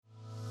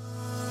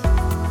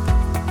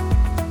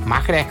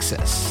Market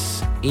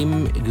Access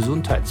im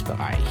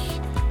Gesundheitsbereich.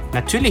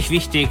 Natürlich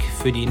wichtig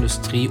für die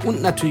Industrie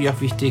und natürlich auch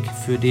wichtig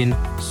für den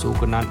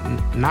sogenannten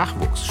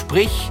Nachwuchs.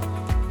 Sprich,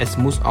 es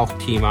muss auch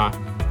Thema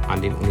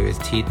an den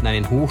Universitäten, an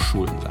den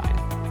Hochschulen sein.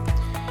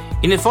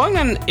 In den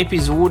folgenden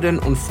Episoden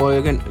und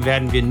Folgen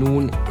werden wir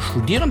nun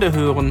Studierende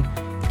hören,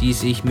 die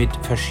sich mit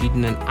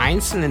verschiedenen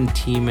einzelnen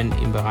Themen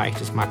im Bereich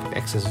des Market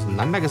Access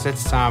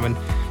auseinandergesetzt haben,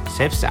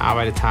 selbst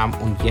erarbeitet haben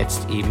und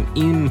jetzt eben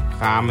im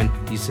Rahmen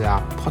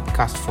dieser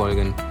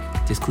Podcast-Folgen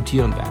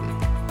diskutieren werden.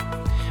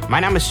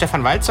 Mein Name ist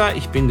Stefan Walzer,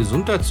 ich bin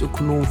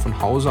Gesundheitsökonom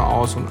von Hause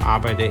aus und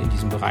arbeite in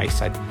diesem Bereich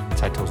seit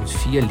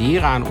 2004,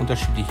 Lehrer an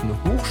unterschiedlichen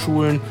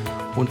Hochschulen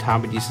und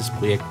habe dieses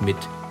Projekt mit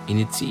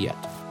initiiert.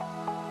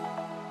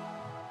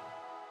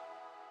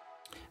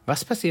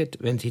 Was passiert,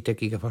 wenn sich der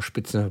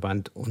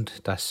GKV-Spitzenverband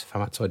und das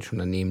pharmazeutische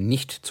Unternehmen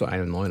nicht zu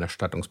einem neuen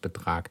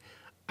Erstattungsbetrag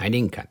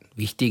einigen kann?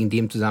 Wichtig in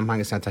dem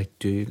Zusammenhang ist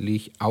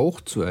natürlich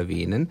auch zu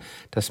erwähnen,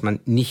 dass man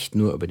nicht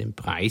nur über den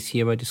Preis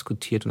hierbei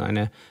diskutiert und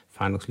eine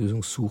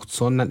Verhandlungslösung sucht,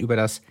 sondern über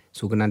das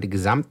sogenannte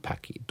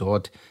Gesamtpaket.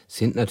 Dort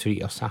sind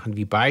natürlich auch Sachen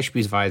wie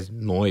beispielsweise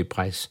neue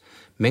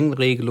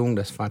Preismengenregelungen.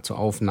 Das war zur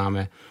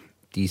Aufnahme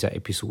dieser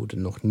Episode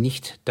noch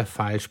nicht der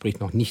Fall, sprich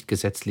noch nicht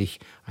gesetzlich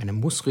eine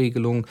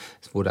Mussregelung.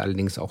 Es wurde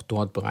allerdings auch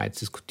dort bereits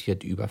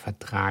diskutiert über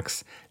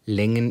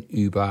Vertragslängen,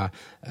 über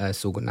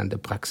sogenannte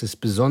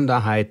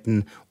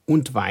Praxisbesonderheiten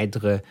und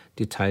weitere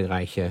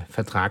detailreiche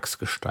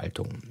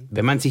Vertragsgestaltungen.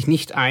 Wenn man sich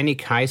nicht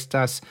einig, heißt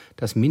das,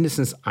 dass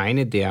mindestens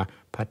eine der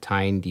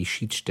Parteien die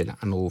Schiedsstelle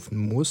anrufen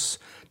muss.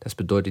 Das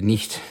bedeutet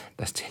nicht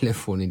das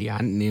Telefon in die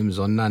Hand nehmen,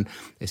 sondern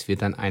es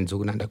wird dann ein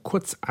sogenannter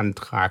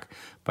Kurzantrag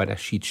bei der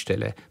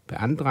Schiedsstelle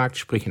beantragt,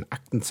 sprich ein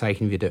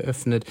Aktenzeichen wird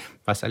eröffnet,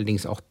 was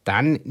allerdings auch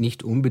dann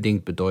nicht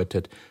unbedingt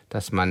bedeutet,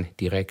 dass man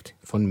direkt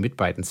mit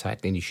beiden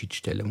Seiten in die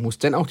Schiedsstelle muss.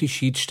 Denn auch die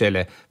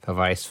Schiedsstelle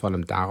verweist vor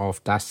allem darauf,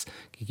 dass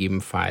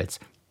gegebenenfalls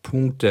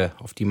Punkte,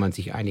 auf die man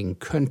sich einigen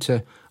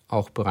könnte,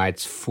 auch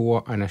bereits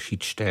vor einer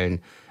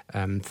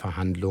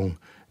Schiedsstellenverhandlung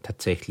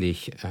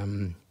tatsächlich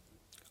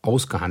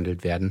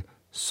ausgehandelt werden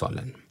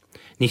sollen.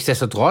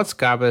 Nichtsdestotrotz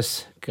gab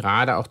es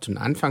gerade auch zu den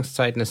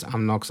Anfangszeiten des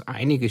AMNOGs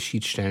einige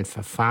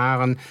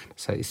Schiedsstellenverfahren.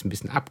 Das ist ein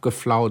bisschen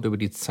abgeflaut über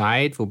die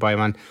Zeit, wobei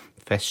man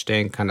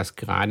feststellen kann, dass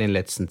gerade in den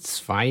letzten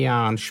 2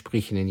 Jahren,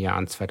 sprich in den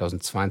Jahren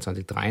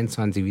 2022,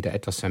 2023, wieder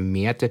etwas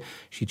vermehrte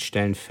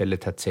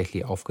Schiedsstellenfälle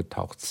tatsächlich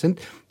aufgetaucht sind.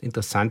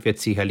 Interessant wird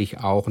sicherlich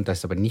auch, und das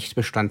ist aber nicht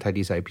Bestandteil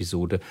dieser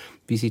Episode,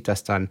 wie sich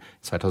das dann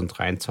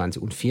 2023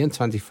 und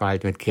 2024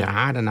 verhalten wird,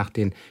 gerade nach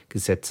den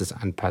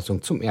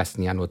Gesetzesanpassungen zum 1.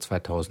 Januar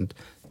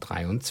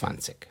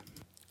 2023.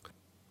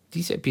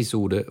 Diese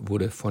Episode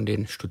wurde von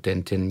den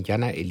Studentinnen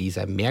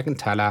Jana-Elisa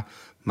Mergenthaler,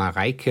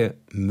 Mareike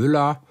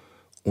Müller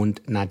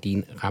und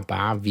Nadine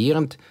Rabar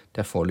während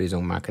der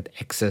Vorlesung Market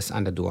Access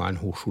an der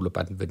Dualen Hochschule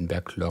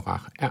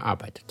Baden-Württemberg-Lörrach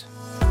erarbeitet.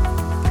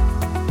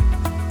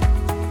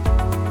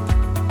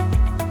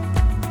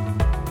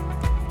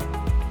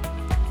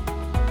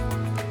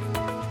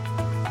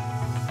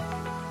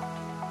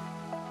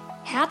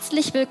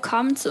 Herzlich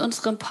willkommen zu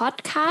unserem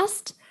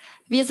Podcast.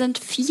 Wir sind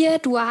 4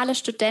 duale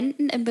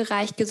Studenten im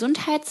Bereich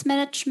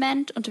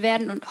Gesundheitsmanagement und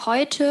werden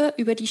heute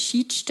über die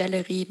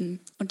Schiedsstelle reden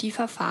und die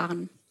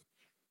Verfahren.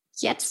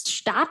 Jetzt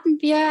starten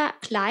wir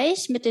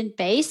gleich mit den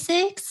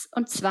Basics.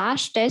 Und zwar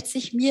stellt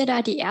sich mir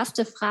da die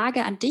erste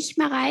Frage an dich,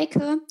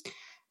 Mareike.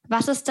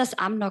 Was ist das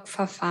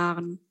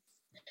AMNOG-Verfahren?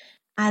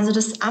 Also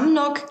das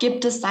AMNOG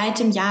gibt es seit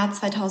dem Jahr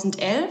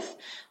 2011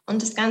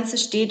 und das Ganze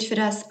steht für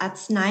das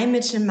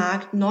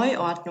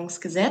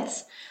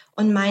Arzneimittelmarkt-Neuordnungsgesetz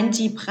und meint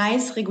die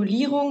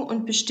Preisregulierung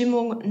und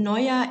Bestimmung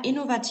neuer,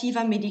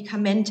 innovativer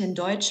Medikamente in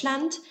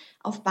Deutschland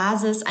auf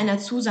Basis einer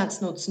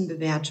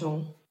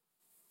Zusatznutzenbewertung.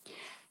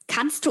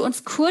 Kannst du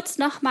uns kurz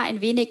noch mal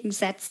in wenigen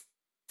Sätzen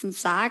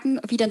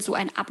sagen, wie denn so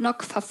ein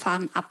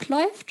AMNOG-Verfahren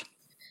abläuft?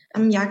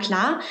 Ja,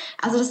 klar.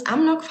 Also das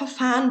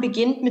AMNOG-Verfahren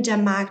beginnt mit der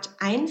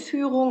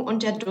Markteinführung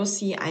und der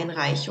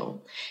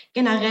Dossiereinreichung.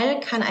 Generell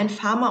kann ein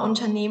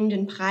Pharmaunternehmen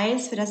den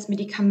Preis für das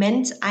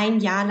Medikament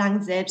 1 Jahr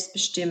lang selbst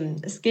bestimmen.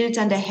 Es gilt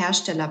dann der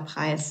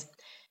Herstellerpreis.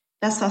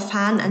 Das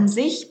Verfahren an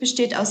sich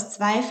besteht aus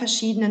 2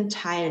 verschiedenen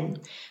Teilen.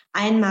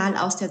 Einmal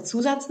aus der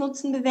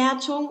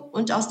Zusatznutzenbewertung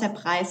und aus der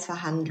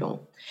Preisverhandlung.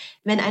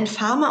 Wenn ein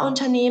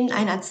Pharmaunternehmen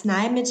ein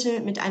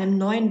Arzneimittel mit einem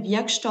neuen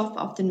Wirkstoff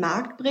auf den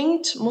Markt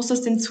bringt, muss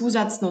es den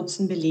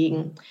Zusatznutzen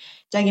belegen.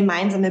 Der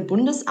gemeinsame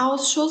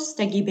Bundesausschuss,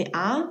 der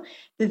GBA,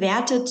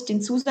 bewertet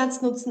den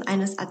Zusatznutzen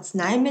eines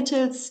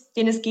Arzneimittels,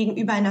 den es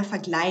gegenüber einer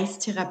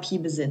Vergleichstherapie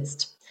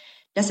besitzt.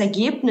 Das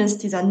Ergebnis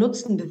dieser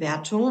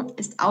Nutzenbewertung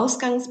ist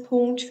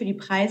Ausgangspunkt für die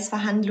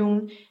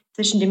Preisverhandlungen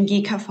zwischen dem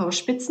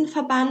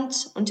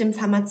GKV-Spitzenverband und dem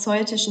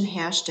pharmazeutischen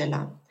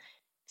Hersteller.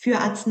 Für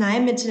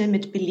Arzneimittel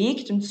mit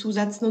belegtem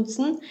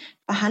Zusatznutzen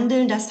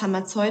verhandeln das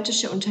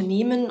pharmazeutische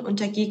Unternehmen und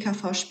der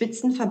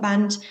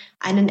GKV-Spitzenverband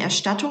einen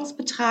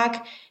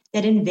Erstattungsbetrag,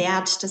 der den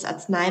Wert des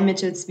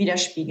Arzneimittels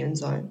widerspiegeln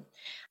soll.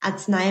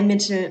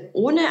 Arzneimittel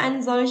ohne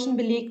einen solchen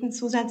belegten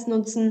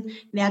Zusatznutzen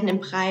werden im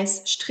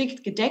Preis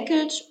strikt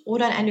gedeckelt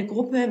oder in eine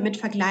Gruppe mit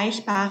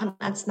vergleichbaren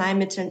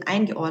Arzneimitteln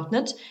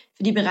eingeordnet,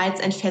 für die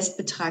bereits ein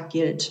Festbetrag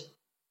gilt.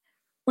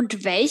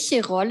 Und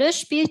welche Rolle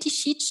spielt die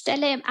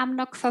Schiedsstelle im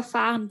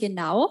AMNOG-Verfahren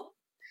genau?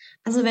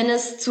 Also wenn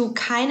es zu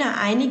keiner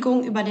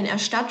Einigung über den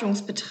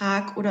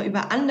Erstattungsbetrag oder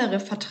über andere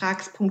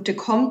Vertragspunkte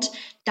kommt,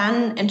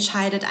 dann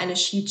entscheidet eine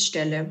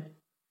Schiedsstelle.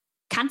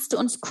 Kannst du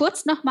uns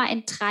kurz noch mal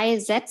in 3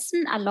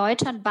 Sätzen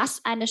erläutern,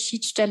 was eine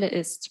Schiedsstelle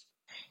ist?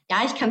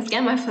 Ja, ich kann es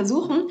gerne mal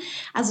versuchen.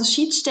 Also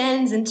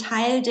Schiedsstellen sind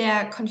Teil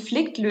der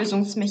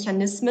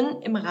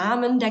Konfliktlösungsmechanismen im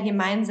Rahmen der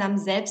gemeinsamen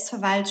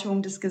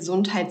Selbstverwaltung des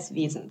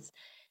Gesundheitswesens.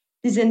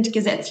 Sie sind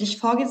gesetzlich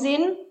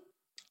vorgesehen,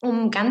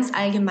 um ganz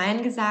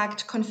allgemein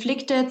gesagt,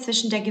 Konflikte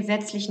zwischen der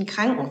gesetzlichen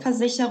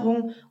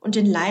Krankenversicherung und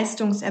den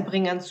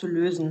Leistungserbringern zu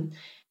lösen.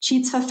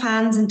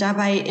 Schiedsverfahren sind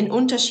dabei in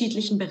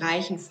unterschiedlichen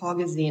Bereichen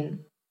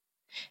vorgesehen.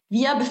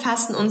 Wir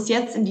befassen uns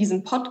jetzt in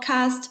diesem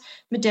Podcast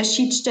mit der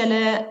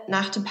Schiedsstelle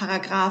nach dem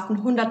Paragraphen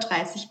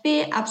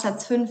 130b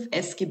Absatz 5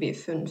 SGB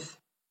V.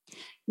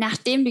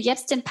 Nachdem du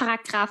jetzt den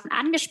Paragraphen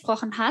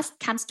angesprochen hast,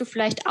 kannst du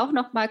vielleicht auch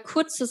noch mal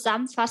kurz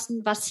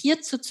zusammenfassen, was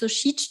hierzu zur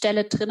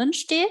Schiedsstelle drinnen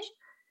steht?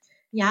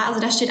 Ja, also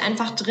da steht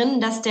einfach drin,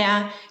 dass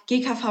der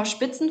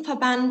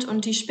GKV-Spitzenverband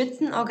und die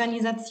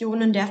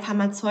Spitzenorganisationen der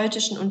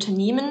pharmazeutischen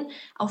Unternehmen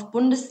auf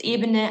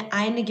Bundesebene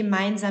eine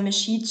gemeinsame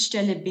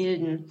Schiedsstelle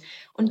bilden.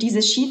 Und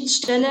diese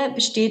Schiedsstelle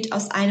besteht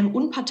aus einem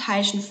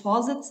unparteiischen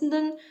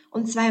Vorsitzenden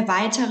und 2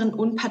 weiteren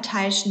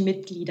unparteiischen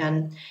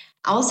Mitgliedern.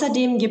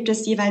 Außerdem gibt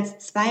es jeweils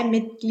 2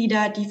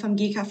 Mitglieder, die vom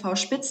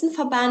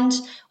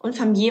GKV-Spitzenverband und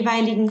vom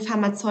jeweiligen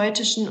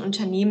pharmazeutischen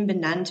Unternehmen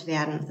benannt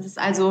werden. Es ist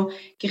also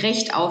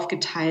gerecht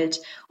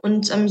aufgeteilt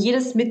und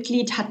jedes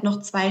Mitglied hat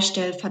noch 2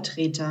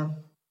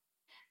 Stellvertreter.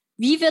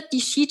 Wie wird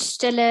die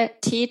Schiedsstelle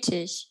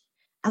tätig?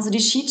 Also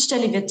die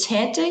Schiedsstelle wird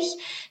tätig,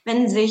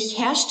 wenn sich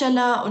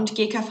Hersteller und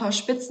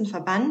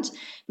GKV-Spitzenverband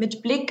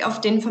mit Blick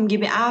auf den vom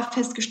GBA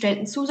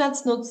festgestellten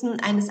Zusatznutzen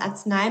eines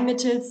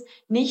Arzneimittels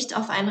nicht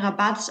auf einen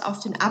Rabatt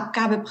auf den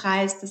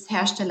Abgabepreis des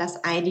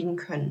Herstellers einigen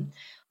können.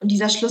 Und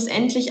dieser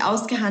schlussendlich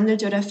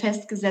ausgehandelte oder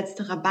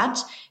festgesetzte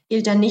Rabatt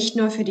gilt dann nicht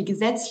nur für die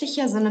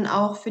gesetzliche, sondern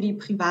auch für die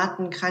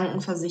privaten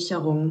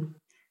Krankenversicherungen.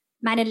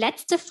 Meine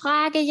letzte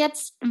Frage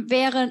jetzt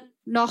wäre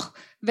noch,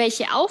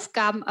 welche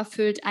Aufgaben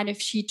erfüllt eine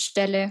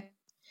Schiedsstelle?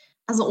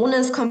 Also ohne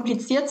es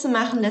kompliziert zu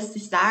machen, lässt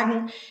sich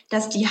sagen,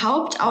 dass die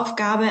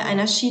Hauptaufgabe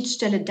einer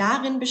Schiedsstelle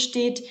darin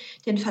besteht,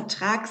 den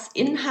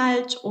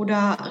Vertragsinhalt oder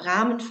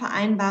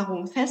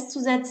Rahmenvereinbarungen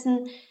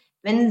festzusetzen,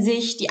 wenn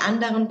sich die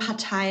anderen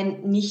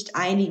Parteien nicht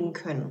einigen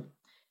können.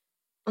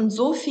 Und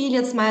so viel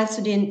jetzt mal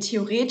zu den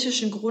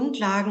theoretischen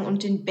Grundlagen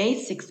und den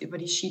Basics über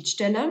die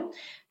Schiedsstelle.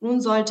 Nun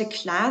sollte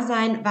klar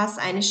sein, was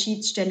eine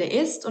Schiedsstelle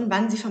ist und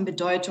wann sie von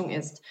Bedeutung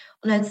ist.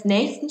 Und als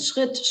nächsten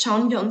Schritt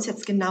schauen wir uns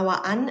jetzt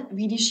genauer an,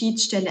 wie die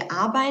Schiedsstelle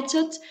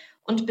arbeitet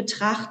und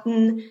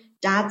betrachten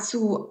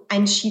dazu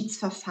ein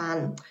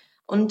Schiedsverfahren.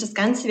 Und das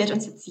Ganze wird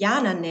uns jetzt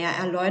Jana näher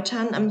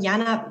erläutern.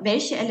 Jana,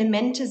 welche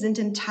Elemente sind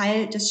denn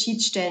Teil des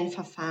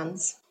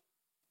Schiedsstellenverfahrens?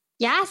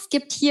 Ja, es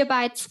gibt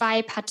hierbei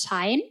 2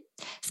 Parteien.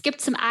 Es gibt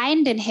zum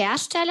einen den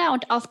Hersteller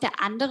und auf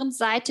der anderen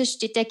Seite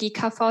steht der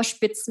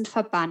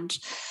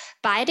GKV-Spitzenverband.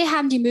 Beide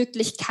haben die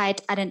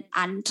Möglichkeit, einen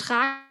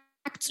Antrag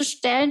zu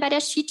stellen bei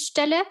der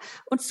Schiedsstelle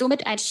und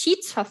somit ein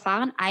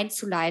Schiedsverfahren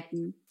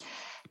einzuleiten.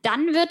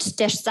 Dann wird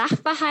der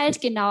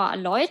Sachverhalt genauer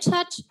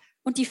erläutert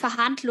und die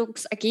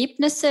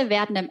Verhandlungsergebnisse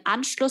werden im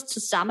Anschluss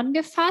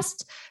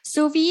zusammengefasst,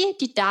 sowie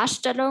die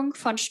Darstellung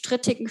von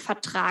strittigen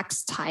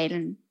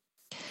Vertragsteilen.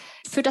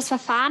 Für das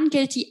Verfahren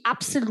gilt die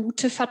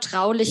absolute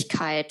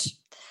Vertraulichkeit.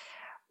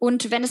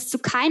 Und wenn es zu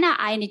keiner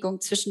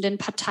Einigung zwischen den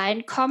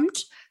Parteien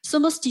kommt, so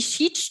muss die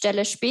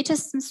Schiedsstelle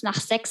spätestens nach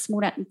 6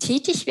 Monaten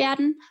tätig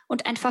werden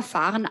und ein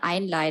Verfahren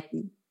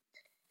einleiten.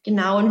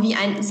 Genau, und wie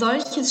ein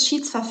solches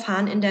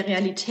Schiedsverfahren in der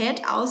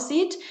Realität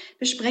aussieht,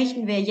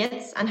 besprechen wir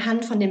jetzt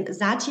anhand von dem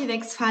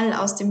Sativex-Fall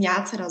aus dem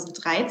Jahr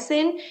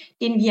 2013,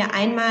 den wir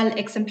einmal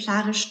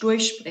exemplarisch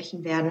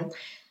durchsprechen werden.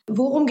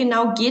 Worum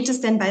genau geht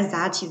es denn bei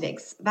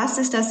Sativex? Was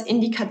ist das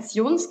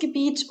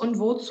Indikationsgebiet und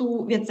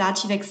wozu wird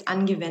Sativex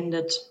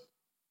angewendet?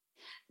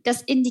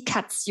 Das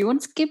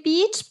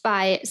Indikationsgebiet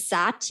bei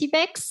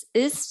Sativex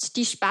ist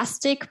die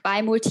Spastik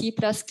bei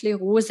multipler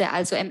Sklerose,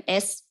 also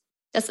MS.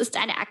 Das ist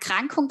eine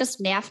Erkrankung des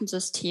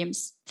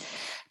Nervensystems.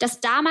 Das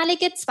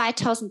damalige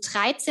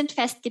 2013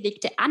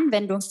 festgelegte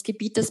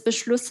Anwendungsgebiet des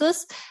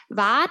Beschlusses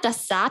war,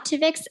 dass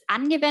Sativex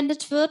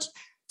angewendet wird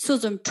zur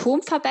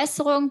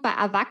Symptomverbesserung bei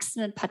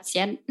erwachsenen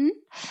Patienten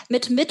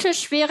mit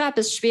mittelschwerer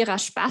bis schwerer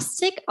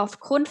Spastik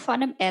aufgrund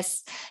von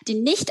MS, die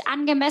nicht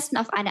angemessen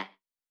auf eine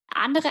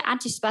andere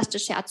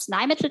antispastische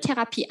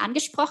Arzneimitteltherapie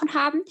angesprochen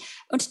haben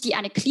und die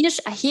eine klinisch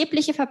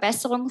erhebliche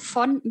Verbesserung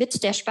von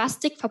mit der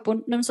Spastik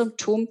verbundenem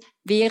Symptom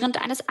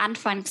während eines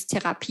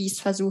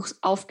Anfangstherapieversuchs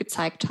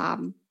aufgezeigt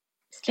haben.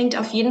 Das klingt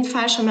auf jeden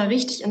Fall schon mal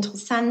richtig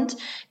interessant.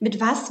 Mit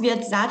was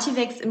wird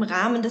Sativex im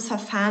Rahmen des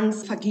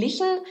Verfahrens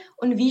verglichen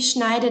und wie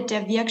schneidet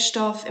der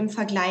Wirkstoff im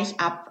Vergleich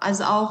ab,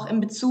 also auch in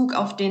Bezug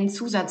auf den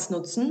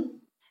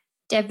Zusatznutzen?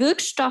 Der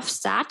Wirkstoff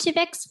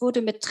Sativex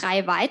wurde mit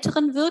 3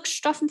 weiteren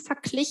Wirkstoffen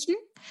verglichen.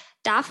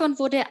 Davon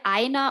wurde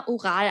einer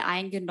oral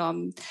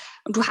eingenommen.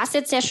 Und du hast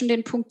jetzt ja schon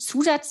den Punkt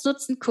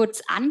Zusatznutzen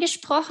kurz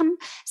angesprochen.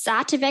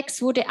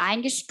 Sativex wurde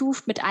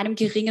eingestuft mit einem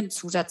geringen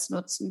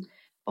Zusatznutzen.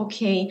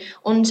 Okay,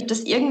 und gibt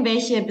es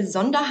irgendwelche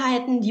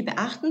Besonderheiten, die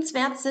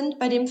beachtenswert sind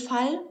bei dem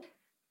Fall?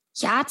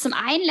 Ja, zum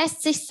einen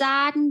lässt sich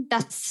sagen,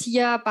 dass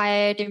hier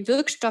bei dem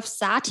Wirkstoff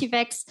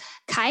Sativex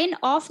kein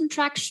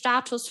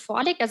Orphan-Drug-Status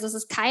vorliegt. Also es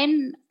ist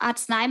kein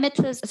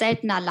Arzneimittel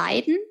seltener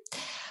Leiden.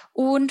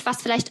 Und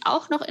was vielleicht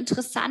auch noch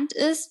interessant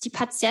ist, die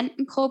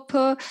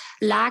Patientengruppe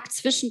lag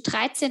zwischen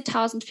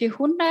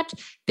 13.400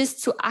 bis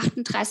zu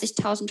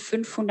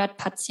 38.500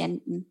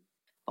 Patienten.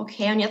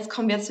 Okay, und jetzt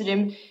kommen wir zu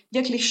dem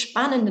wirklich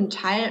spannenden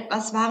Teil.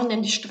 Was waren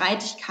denn die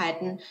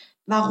Streitigkeiten?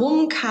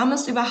 Warum kam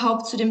es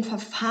überhaupt zu dem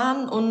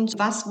Verfahren und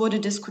was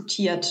wurde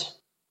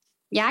diskutiert?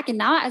 Ja,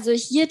 genau. Also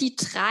hier die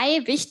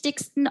 3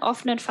 wichtigsten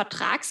offenen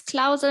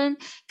Vertragsklauseln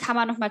kann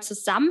man nochmal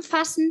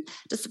zusammenfassen.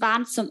 Das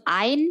waren zum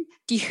einen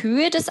die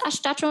Höhe des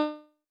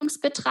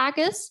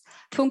Erstattungsbetrages.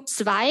 Punkt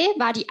 2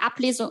 war die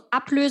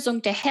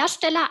Ablösung der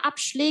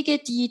Herstellerabschläge,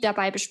 die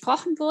dabei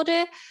besprochen wurde.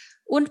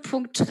 Und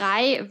Punkt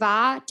 3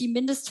 war die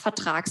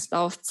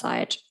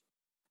Mindestvertragslaufzeit.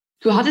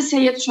 Du hattest ja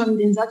jetzt schon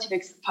den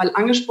Sativex-Fall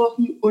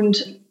angesprochen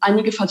und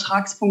einige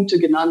Vertragspunkte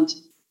genannt.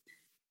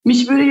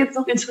 Mich würde jetzt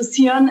noch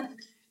interessieren,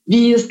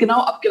 wie es genau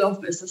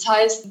abgelaufen ist. Das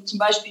heißt, zum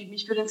Beispiel,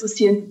 mich würde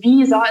interessieren,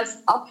 wie sah es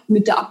ab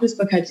mit der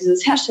Ablösbarkeit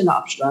dieses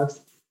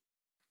Herstellerabschlags?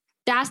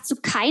 Da es zu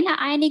keiner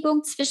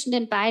Einigung zwischen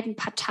den beiden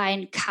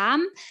Parteien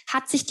kam,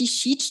 hat sich die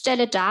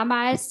Schiedsstelle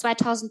damals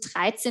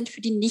 2013 für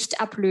die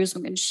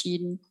Nichtablösung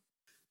entschieden.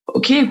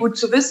 Okay, gut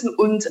zu wissen.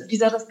 Und wie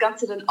sah das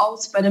Ganze denn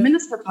aus bei der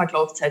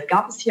Mindestvertragslaufzeit?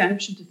 Gab es hier eine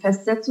bestimmte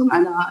Festsetzung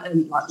einer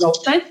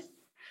Laufzeit?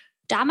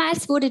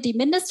 Damals wurde die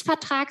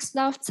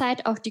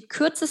Mindestvertragslaufzeit auf die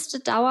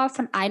kürzeste Dauer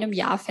von 1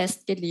 Jahr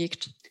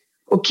festgelegt.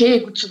 Okay,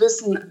 gut zu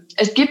wissen.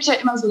 Es gibt ja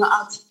immer so eine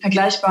Art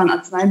vergleichbaren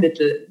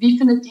Arzneimittel. Wie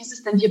findet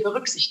dieses denn hier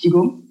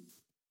Berücksichtigung?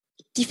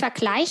 Die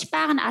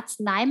vergleichbaren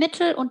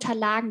Arzneimittel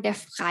unterlagen der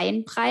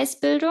freien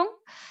Preisbildung.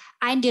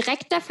 Ein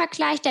direkter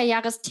Vergleich der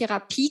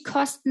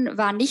Jahrestherapiekosten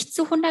war nicht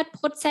zu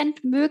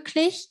 100%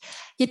 möglich.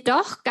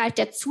 Jedoch galt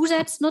der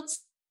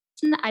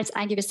Zusatznutzen als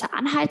ein gewisser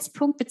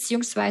Anhaltspunkt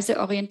bzw.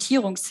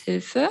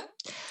 Orientierungshilfe.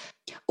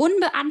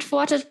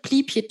 Unbeantwortet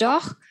blieb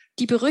jedoch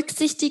die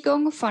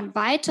Berücksichtigung von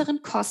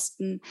weiteren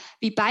Kosten,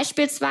 wie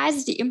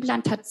beispielsweise die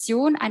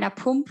Implantation einer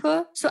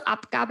Pumpe zur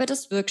Abgabe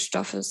des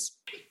Wirkstoffes.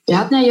 Wir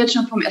hatten ja jetzt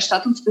schon vom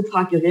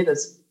Erstattungsbetrag geredet.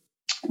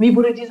 Wie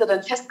wurde dieser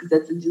denn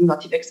festgesetzt in diesem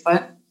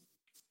Sativex-Fall?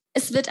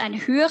 Es wird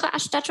ein höherer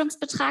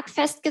Erstattungsbetrag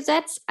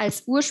festgesetzt,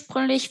 als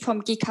ursprünglich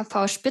vom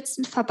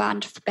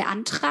GKV-Spitzenverband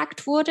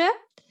beantragt wurde.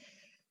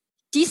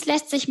 Dies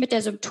lässt sich mit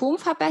der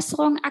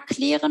Symptomverbesserung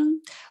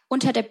erklären,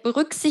 unter der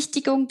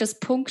Berücksichtigung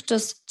des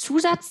Punktes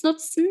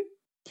Zusatznutzen.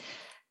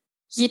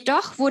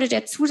 Jedoch wurde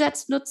der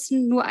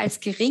Zusatznutzen nur als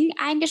gering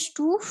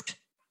eingestuft.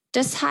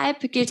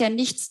 Deshalb gilt er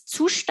nicht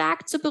zu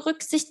stark zu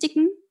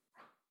berücksichtigen.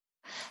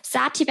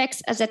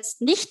 Sativex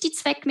ersetzt nicht die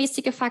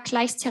zweckmäßige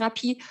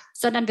Vergleichstherapie,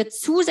 sondern wird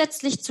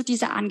zusätzlich zu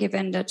dieser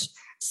angewendet.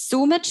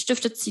 Somit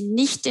stiftet sie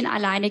nicht den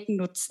alleinigen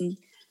Nutzen.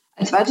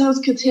 Als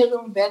weiteres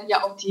Kriterium werden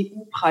ja auch die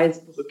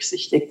EU-Preise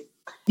berücksichtigt.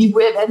 Wie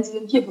werden sie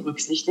denn hier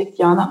berücksichtigt,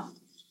 Jana?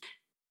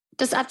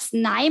 Das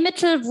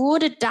Arzneimittel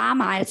wurde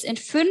damals in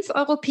 5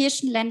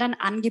 europäischen Ländern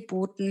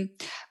angeboten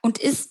und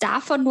ist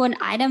davon nur in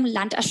einem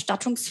Land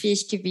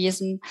erstattungsfähig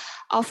gewesen.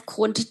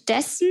 Aufgrund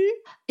dessen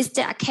ist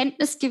der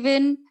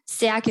Erkenntnisgewinn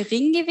sehr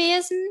gering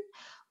gewesen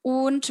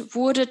und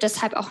wurde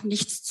deshalb auch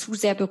nicht zu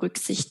sehr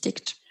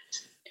berücksichtigt.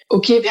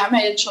 Okay, wir haben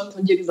ja jetzt schon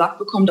von dir gesagt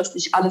bekommen, dass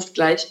nicht alles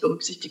gleich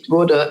berücksichtigt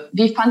wurde.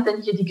 Wie fand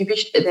denn hier die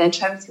Gewicht der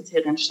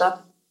Entscheidungskriterien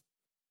statt?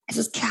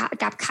 Also es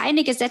gab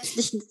keine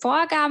gesetzlichen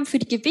Vorgaben für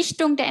die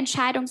Gewichtung der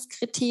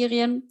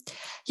Entscheidungskriterien.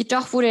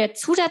 Jedoch wurde der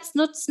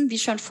Zusatznutzen, wie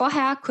schon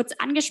vorher kurz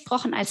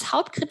angesprochen, als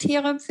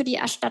Hauptkriterium für die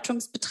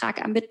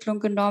Erstattungsbetragermittlung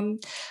genommen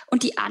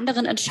und die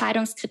anderen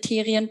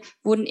Entscheidungskriterien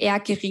wurden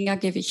eher geringer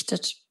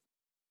gewichtet.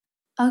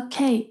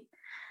 Okay,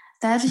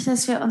 dadurch,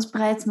 dass wir uns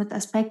bereits mit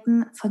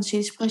Aspekten von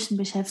Schiedsprüchen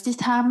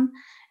beschäftigt haben,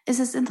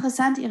 ist es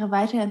interessant, ihre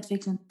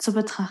Weiterentwicklung zu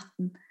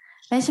betrachten.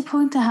 Welche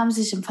Punkte haben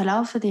sich im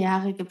Verlauf der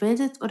Jahre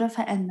gebildet oder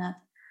verändert?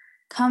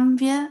 Kommen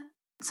wir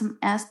zum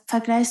ersten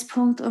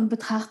Vergleichspunkt und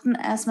betrachten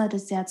erstmal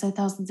das Jahr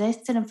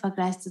 2016 im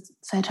Vergleich zu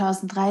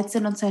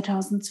 2013 und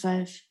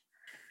 2012.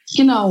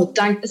 Genau,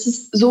 es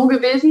ist so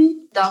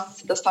gewesen,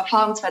 dass das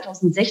Verfahren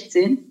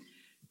 2016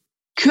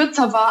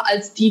 kürzer war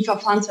als die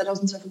Verfahren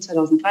 2012 und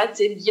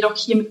 2013, jedoch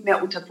hier mit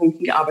mehr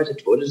Unterpunkten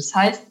gearbeitet wurde. Das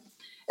heißt,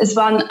 es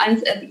waren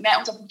mehr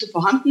Unterpunkte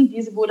vorhanden,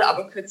 diese wurde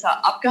aber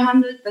kürzer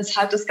abgehandelt,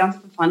 weshalb das ganze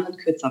Verfahren dann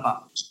kürzer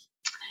war.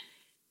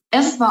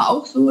 Es war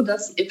auch so,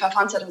 dass im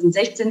Verfahren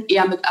 2016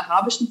 eher mit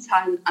arabischen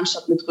Zahlen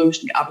anstatt mit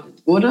römischen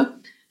gearbeitet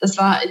wurde. Das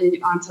war in den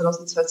Jahren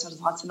 2012,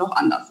 2013 noch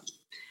anders.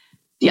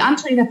 Die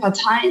Anträge der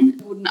Parteien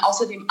wurden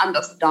außerdem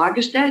anders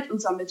dargestellt,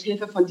 und zwar mit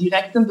Hilfe von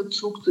direktem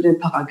Bezug zu den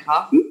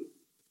Paragraphen.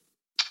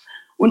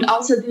 Und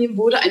außerdem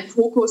wurde ein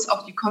Fokus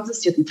auf die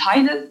konsistierten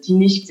Teile, die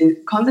nicht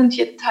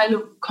konsentierten Teile,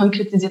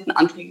 konkretisierten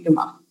Anträge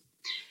gemacht.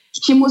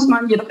 Hier muss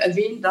man jedoch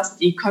erwähnen, dass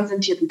die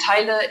konsentierten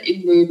Teile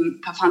in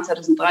dem Verfahren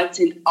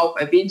 2013 auch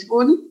erwähnt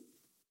wurden.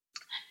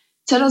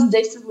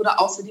 2016 wurde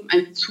außerdem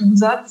ein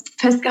Zusatz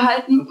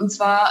festgehalten, und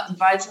zwar die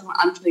weiteren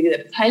Anträge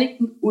der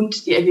Beteiligten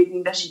und die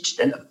Erwägungen der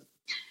Schiedsstelle.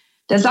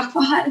 Der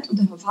Sachverhalt und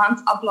der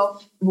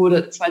Verfahrensablauf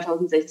wurde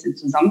 2016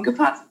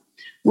 zusammengefasst,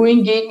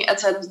 wohingegen er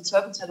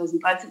 2012 und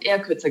 2013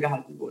 eher kürzer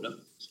gehalten wurde.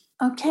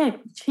 Okay,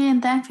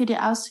 vielen Dank für die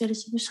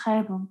ausführliche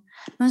Beschreibung.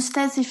 Nun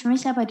stellt sich für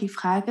mich aber die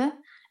Frage,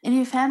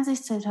 inwiefern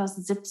sich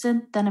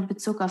 2017 dann in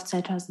Bezug auf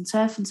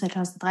 2012 und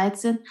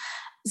 2013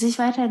 sich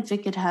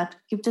weiterentwickelt hat.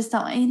 Gibt es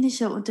da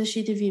ähnliche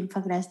Unterschiede wie im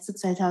Vergleich zu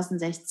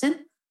 2016?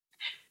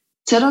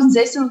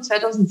 2016 und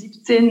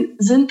 2017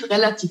 sind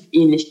relativ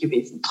ähnlich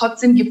gewesen.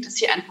 Trotzdem gibt es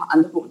hier ein paar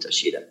andere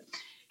Unterschiede.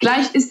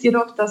 Gleich ist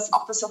jedoch, dass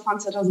auch das Verfahren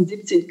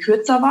 2017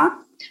 kürzer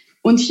war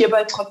und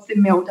hierbei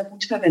trotzdem mehr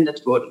Unterpunkte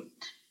verwendet wurden.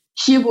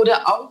 Hier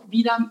wurde auch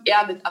wieder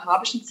eher mit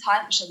arabischen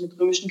Zahlen anstatt mit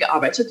römischen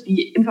gearbeitet,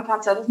 wie im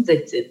Verfahren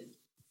 2016.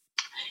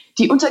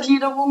 Die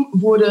Untergliederung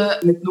wurde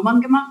mit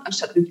Nummern gemacht,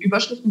 anstatt mit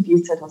Überschriften, wie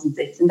es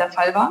 2016 der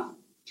Fall war.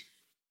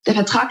 Der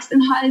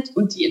Vertragsinhalt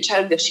und die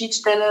Entscheidung der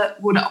Schiedsstelle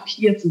wurde auch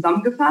hier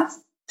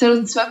zusammengefasst.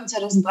 2012 und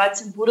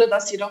 2013 wurde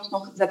das jedoch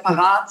noch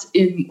separat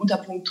im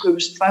Unterpunkt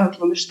Römisch 2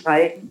 und Römisch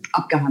 3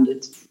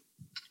 abgehandelt.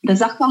 Der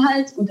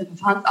Sachverhalt und der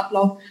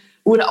Verfahrensablauf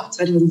wurde auch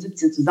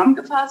 2017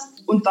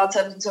 zusammengefasst und war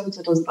 2012 und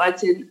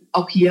 2013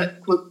 auch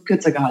hier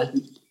kürzer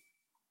gehalten.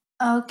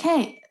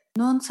 Okay,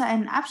 nun zu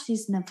einem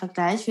abschließenden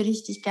Vergleich würde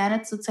ich dich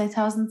gerne zu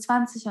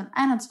 2020 und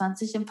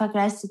 2021 im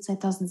Vergleich zu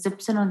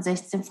 2017 und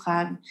 2016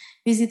 fragen.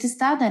 Wie sieht es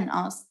da denn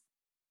aus?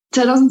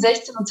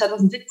 2016 und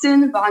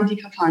 2017 waren die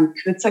Verfahren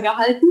kürzer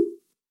gehalten.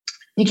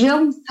 Die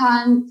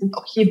Gliederungszahlen sind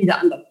auch hier wieder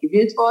anders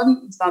gewählt worden.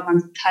 Und zwar waren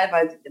sie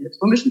teilweise mit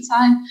römischen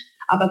Zahlen,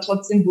 aber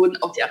trotzdem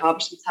wurden auch die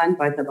arabischen Zahlen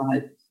weiter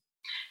behalten.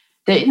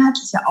 Der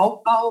inhaltliche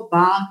Aufbau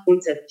war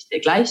grundsätzlich der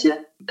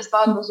gleiche. Es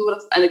war nur so,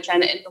 dass eine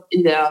kleine Änderung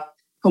in der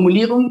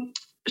Formulierung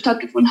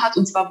stattgefunden hat.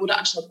 Und zwar wurde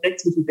anstatt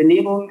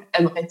Rechtsmittelbelehrung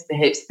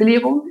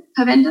Rechtsbehelfsbelehrung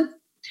verwendet.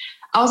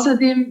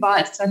 Außerdem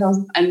war es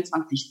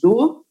 2021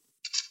 so,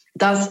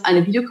 dass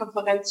eine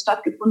Videokonferenz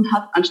stattgefunden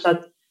hat,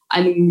 anstatt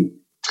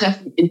einem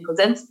Treffen in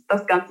Präsenz.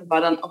 Das Ganze war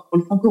dann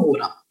aufgrund von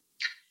Corona.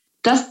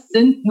 Das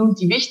sind nun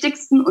die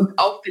wichtigsten und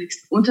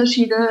auffälligsten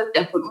Unterschiede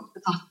der von uns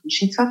betrachteten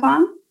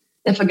Schiedsverfahren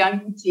der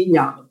vergangenen 10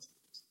 Jahre.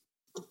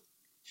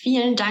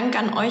 Vielen Dank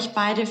an euch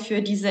beide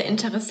für diese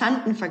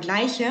interessanten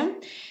Vergleiche.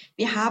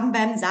 Wir haben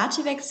beim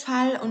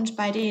Sativex-Fall und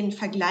bei den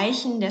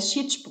Vergleichen der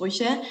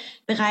Schiedssprüche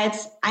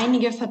bereits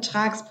einige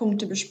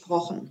Vertragspunkte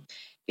besprochen.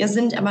 Wir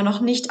sind aber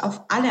noch nicht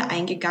auf alle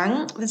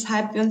eingegangen,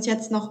 weshalb wir uns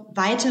jetzt noch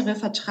weitere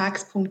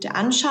Vertragspunkte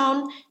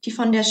anschauen, die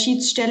von der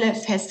Schiedsstelle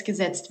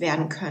festgesetzt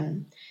werden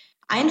können.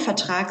 Ein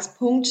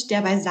Vertragspunkt,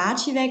 der bei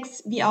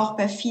Sativex wie auch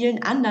bei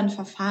vielen anderen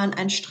Verfahren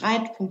ein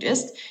Streitpunkt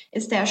ist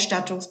der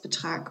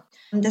Erstattungsbetrag.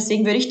 Und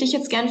deswegen würde ich dich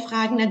jetzt gerne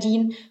fragen,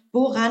 Nadine,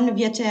 woran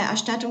wird der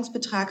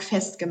Erstattungsbetrag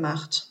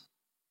festgemacht?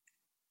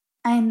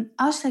 Ein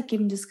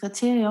ausschlaggebendes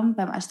Kriterium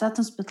beim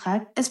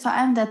Erstattungsbetrag ist vor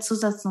allem der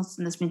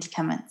Zusatznutzen des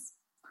Medikaments.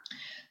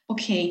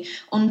 Okay,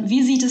 und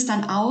wie sieht es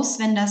dann aus,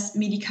 wenn das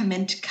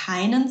Medikament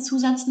keinen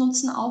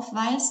Zusatznutzen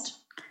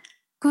aufweist?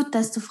 Gut,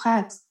 dass du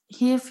fragst.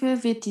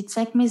 Hierfür wird die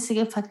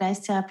zweckmäßige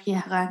Vergleichstherapie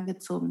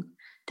herangezogen.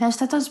 Der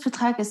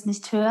Erstattungsbetrag ist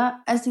nicht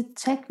höher als die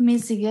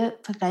zweckmäßige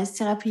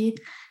Vergleichstherapie,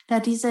 da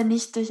diese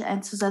nicht durch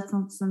einen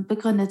Zusatznutzen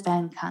begründet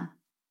werden kann.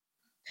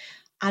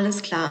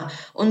 Alles klar.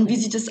 Und wie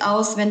sieht es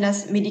aus, wenn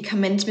das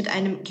Medikament mit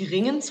einem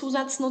geringen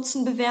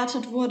Zusatznutzen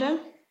bewertet wurde?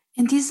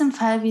 In diesem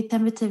Fall wird der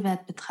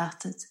Mittelwert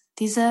betrachtet.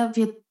 Dieser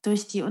wird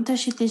durch die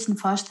unterschiedlichen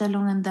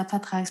Vorstellungen der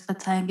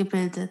Vertragsparteien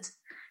gebildet.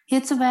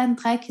 Hierzu werden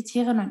 3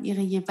 Kriterien und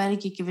ihre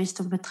jeweilige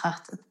Gewichtung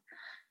betrachtet.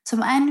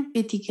 Zum einen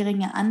wird die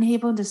geringe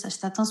Anhebung des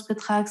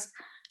Erstattungsbetrags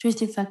durch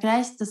den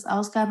Vergleich des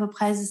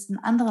Ausgabepreises in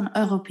anderen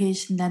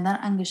europäischen Ländern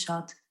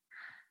angeschaut.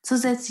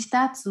 Zusätzlich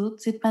dazu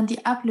zieht man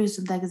die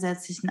Ablösung der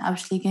gesetzlichen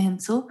Abschläge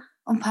hinzu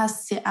und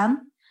passt sie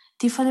an,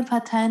 die von den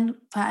Parteien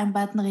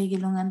vereinbarten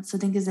Regelungen zu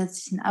den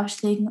gesetzlichen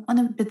Abschlägen und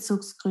den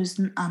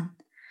Bezugsgrößen an.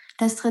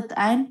 Das tritt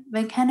ein,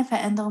 wenn keine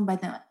Veränderungen bei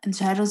den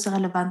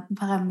entscheidungsrelevanten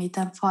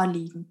Parametern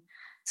vorliegen.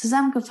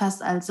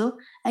 Zusammengefasst also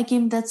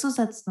ergeben der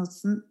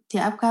Zusatznutzen, die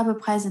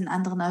Abgabepreise in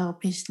anderen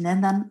europäischen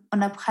Ländern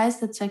und der Preis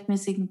der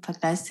zweckmäßigen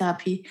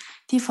Vergleichstherapie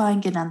die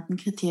vorhin genannten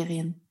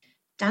Kriterien.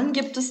 Dann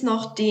gibt es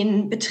noch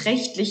den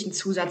beträchtlichen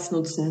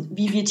Zusatznutzen.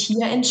 Wie wird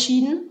hier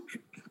entschieden?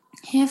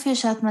 Hierfür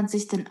schaut man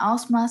sich den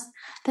Ausmaß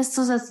des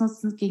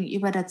Zusatznutzens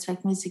gegenüber der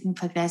zweckmäßigen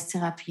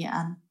Vergleichstherapie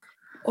an.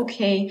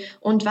 Okay,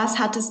 und was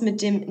hat es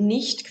mit dem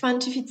nicht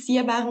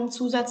quantifizierbaren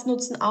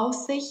Zusatznutzen auf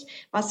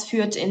sich? Was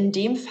führt in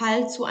dem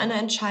Fall zu einer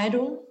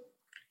Entscheidung?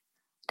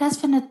 Das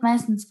findet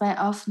meistens bei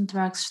Orphan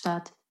Drugs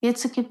statt.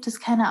 Hierzu gibt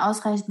es keine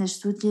ausreichende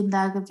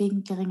Studienlage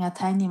wegen geringer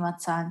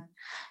Teilnehmerzahlen.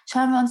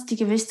 Schauen wir uns die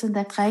Gewichtung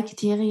der 3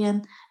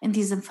 Kriterien in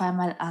diesem Fall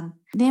mal an.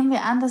 Nehmen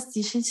wir an, dass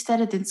die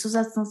Schiedsstelle den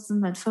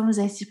Zusatznutzen mit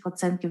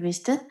 65%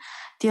 gewichtet,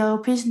 die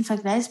europäischen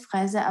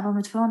Vergleichspreise aber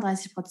mit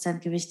 35%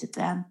 gewichtet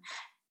werden.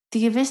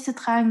 Die Gewichte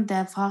tragen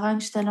der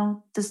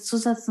Vorrangstellung des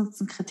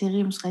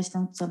Zusatznutzenkriteriums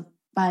Rechnung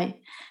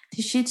bei.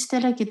 Die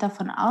Schiedsstelle geht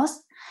davon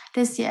aus,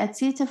 dass die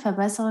erzielte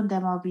Verbesserung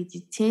der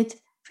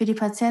Morbidität für die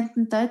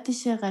Patienten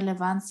deutliche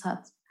Relevanz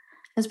hat.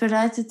 Das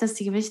bedeutet, dass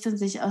die Gewichtung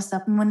sich aus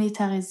der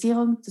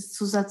Monetarisierung des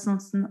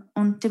Zusatznutzen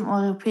und dem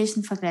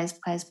europäischen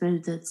Vergleichspreis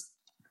bildet.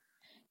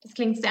 Das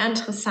klingt sehr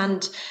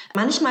interessant.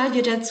 Manchmal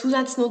wird der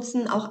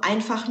Zusatznutzen auch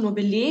einfach nur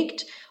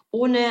belegt,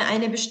 ohne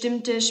eine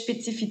bestimmte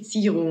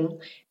Spezifizierung.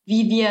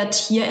 Wie wird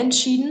hier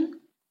entschieden?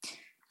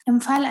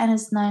 Im Fall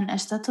eines neuen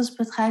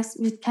Erstattungsbetrags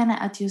wird keine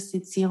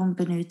Adjustizierung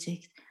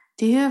benötigt.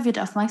 Die Höhe wird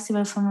auf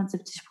maximal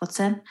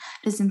 75%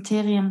 des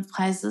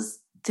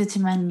Interimpreises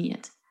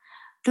determiniert.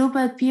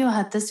 Global Bio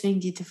hat deswegen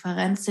die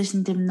Differenz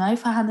zwischen dem neu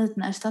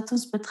verhandelten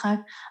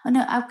Erstattungsbetrag und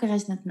dem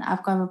abgerechneten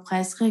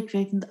Abgabepreis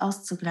rückwirkend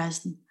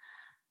auszugleichen.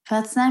 Für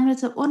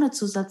Arzneimittel ohne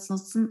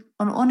Zusatznutzen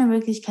und ohne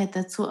Möglichkeit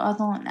der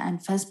Zuordnung in eine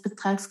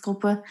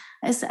Festbetragsgruppe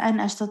ist ein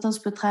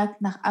Erstattungsbetrag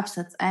nach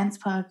Absatz 1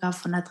 §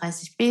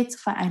 130b zu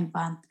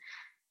vereinbaren.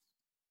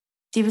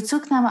 Die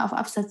Bezugnahme auf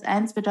Absatz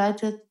 1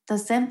 bedeutet,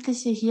 dass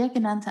sämtliche hier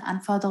genannte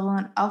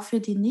Anforderungen auch für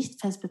die nicht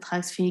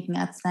festbetragsfähigen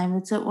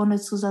Arzneimittel ohne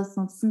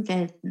Zusatznutzen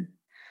gelten.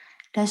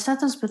 Der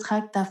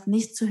Erstattungsbetrag darf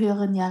nicht zu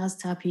höheren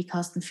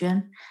Jahrestherapiekosten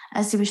führen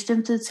als die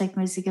bestimmte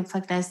zweckmäßige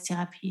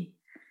Vergleichstherapie.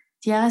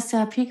 Die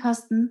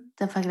Jahrestherapiekosten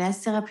der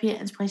Vergleichstherapie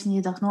entsprechen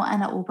jedoch nur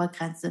einer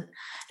Obergrenze.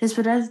 Das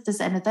bedeutet, dass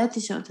eine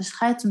deutliche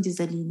Unterschreitung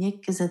dieser Linie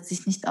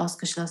gesetzlich nicht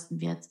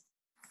ausgeschlossen wird.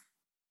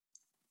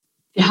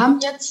 Wir haben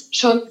jetzt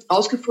schon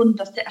herausgefunden,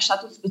 dass der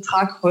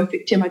Erstattungsbetrag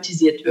häufig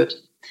thematisiert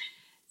wird.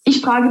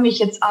 Ich frage mich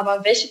jetzt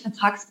aber, welche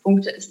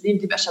Vertragspunkte es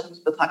neben dem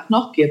Erstattungsbetrag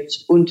noch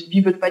gibt und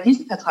wie wird bei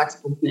diesen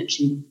Vertragspunkten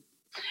entschieden?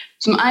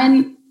 Zum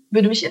einen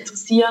würde mich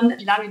interessieren,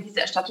 wie lange dieser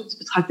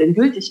Erstattungsbetrag denn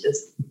gültig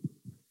ist.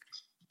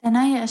 Der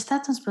neue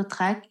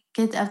Erstattungsbetrag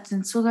gilt auf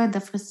den Zugang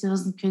der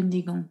fristlosen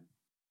Kündigung.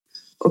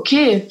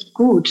 Okay,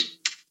 gut.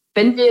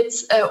 Wenn wir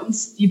jetzt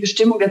uns die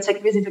Bestimmung der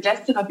zweckmäßigen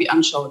Vergleichstherapie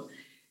anschauen,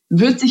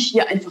 wird sich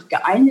hier einfach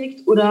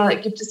geeinigt oder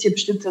gibt es hier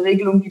bestimmte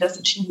Regelungen, wie das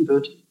entschieden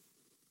wird?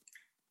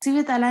 Sie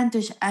wird allein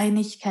durch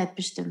Einigkeit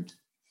bestimmt.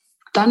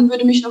 Dann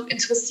würde mich noch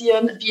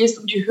interessieren, wie es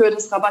um die Höhe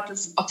des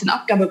Rabattes auf den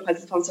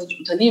Abgabepreis des pharmazeutischen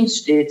Unternehmens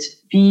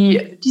steht. Wie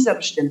wird dieser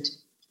bestimmt?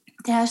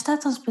 Der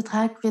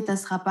Erstattungsbetrag wird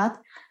als Rabatt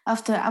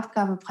auf den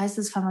Abgabepreis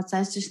des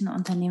pharmazeutischen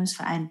Unternehmens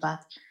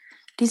vereinbart.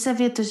 Dieser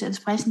wird durch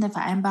entsprechende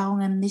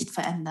Vereinbarungen nicht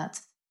verändert.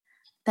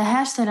 Der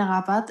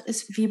Herstellerrabatt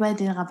ist wie bei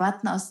den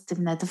Rabatten aus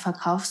dem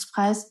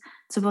Nettoverkaufspreis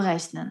zu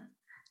berechnen.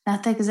 Nach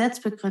der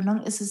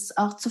Gesetzbegründung ist es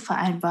auch zu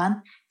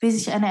vereinbaren, wie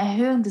sich eine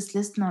Erhöhung des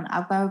Listen- und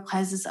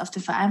Abgabepreises auf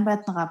den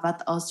vereinbarten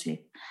Rabatt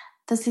auswirkt.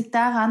 Das liegt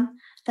daran,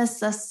 dass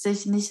das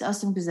sich nicht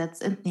aus dem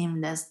Gesetz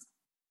entnehmen lässt.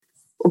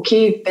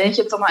 Okay, wenn ich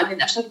jetzt nochmal an den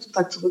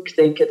Erstattungsbetrag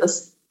zurückdenke,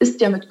 das ist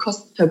ja mit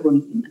Kosten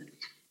verbunden.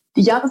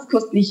 Die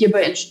Jahreskosten, die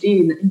hierbei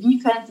entstehen,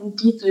 inwiefern sind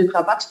die zu den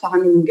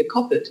Rabattverhandlungen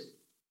gekoppelt?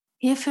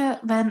 Hierfür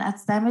werden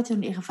Arzneimittel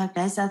und ihre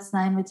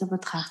Vergleichsarzneimittel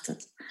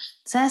betrachtet.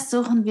 Zuerst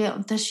suchen wir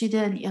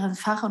Unterschiede in ihren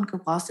Fach- und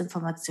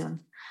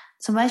Gebrauchsinformationen,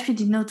 zum Beispiel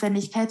die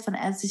Notwendigkeit von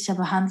ärztlicher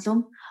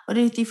Behandlung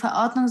oder die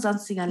Verordnung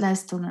sonstiger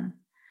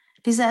Leistungen.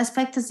 Diese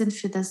Aspekte sind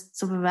für das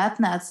zu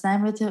bewertende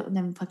Arzneimittel und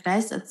den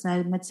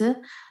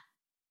Vergleichsarzneimittel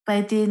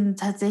bei den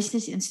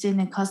tatsächlich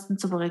entstehenden Kosten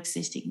zu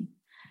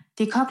berücksichtigen.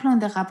 Die Kopplung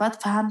der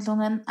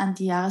Rabattverhandlungen an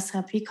die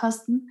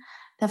Jahrestherapiekosten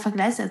der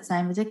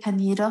Vergleichsarzneimittel kann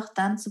jedoch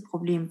dann zu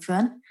Problemen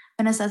führen,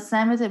 wenn das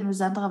Arzneimittel in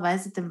besonderer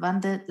Weise dem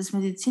Wandel des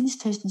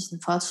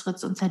medizinisch-technischen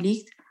Fortschritts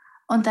unterliegt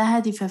und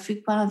daher die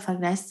verfügbaren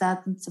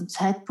Vergleichsdaten zum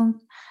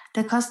Zeitpunkt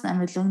der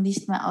Kostenermittlung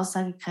nicht mehr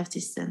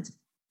aussagekräftig sind.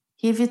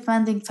 Hier wird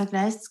man den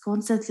Vergleich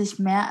grundsätzlich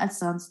mehr als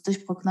sonst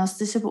durch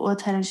prognostische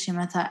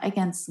Beurteilungsschemata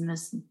ergänzen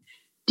müssen.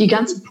 Die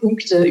ganzen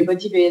Punkte, über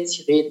die wir jetzt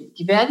hier reden,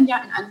 die werden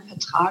ja in einem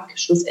Vertrag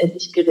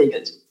schlussendlich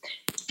geregelt.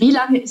 Wie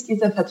lange ist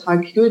dieser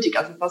Vertrag gültig?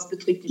 Also was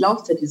beträgt die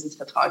Laufzeit dieses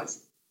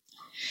Vertrages?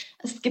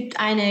 Es gibt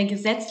eine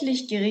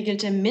gesetzlich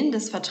geregelte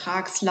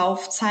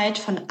Mindestvertragslaufzeit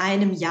von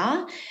 1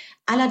 Jahr.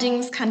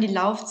 Allerdings kann die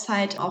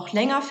Laufzeit auch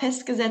länger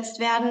festgesetzt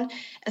werden.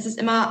 Es ist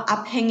immer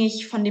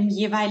abhängig von dem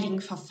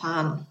jeweiligen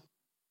Verfahren.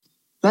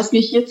 Was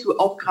mir hierzu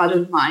auch gerade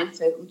nochmal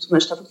einfällt, um zum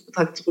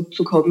Erstattungsbetrag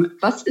zurückzukommen,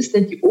 was ist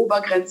denn die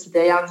Obergrenze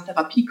der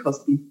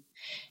Jahrestherapiekosten?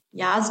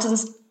 Ja, also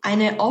das ist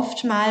eine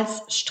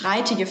oftmals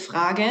streitige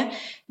Frage,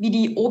 wie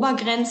die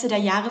Obergrenze der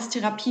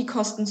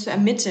Jahrestherapiekosten zu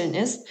ermitteln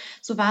ist.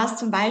 So war es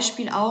zum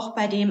Beispiel auch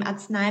bei dem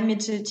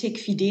Arzneimittel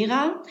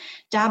Tecfidera.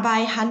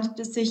 Dabei handelt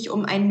es sich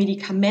um ein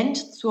Medikament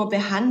zur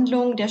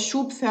Behandlung der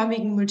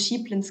schubförmigen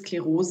multiplen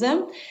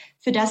Sklerose,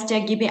 für das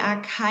der GBA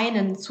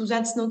keinen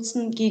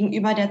Zusatznutzen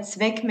gegenüber der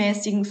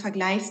zweckmäßigen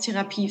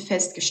Vergleichstherapie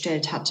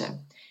festgestellt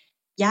hatte.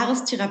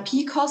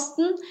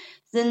 Jahrestherapiekosten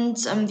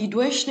sind die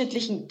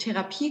durchschnittlichen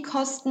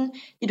Therapiekosten,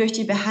 die durch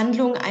die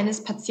Behandlung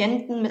eines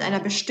Patienten mit einer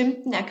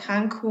bestimmten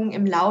Erkrankung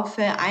im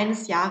Laufe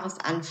eines Jahres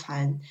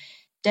anfallen.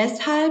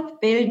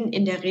 Deshalb bilden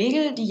in der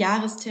Regel die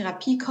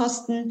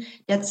Jahrestherapiekosten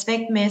der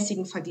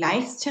zweckmäßigen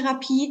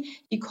Vergleichstherapie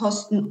die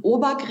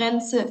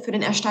Kostenobergrenze für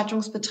den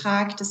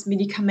Erstattungsbetrag des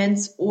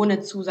Medikaments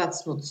ohne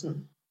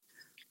Zusatznutzen.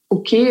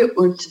 Okay,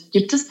 und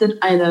gibt es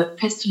denn eine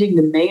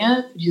festzulegende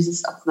Menge für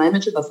dieses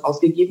Arzneimittel, was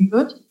ausgegeben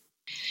wird?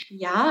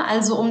 Ja,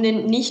 also um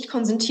den nicht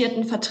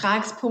konsentierten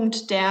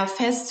Vertragspunkt der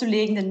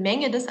festzulegenden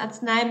Menge des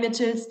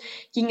Arzneimittels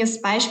ging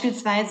es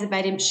beispielsweise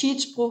bei dem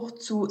Schiedsspruch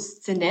zu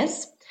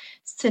Scenesse.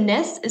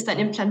 Scenesse ist ein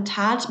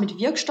Implantat mit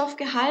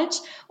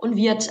Wirkstoffgehalt und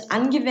wird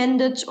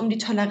angewendet, um die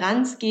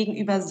Toleranz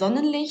gegenüber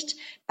Sonnenlicht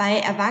bei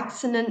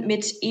Erwachsenen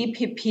mit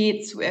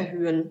EPP zu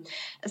erhöhen.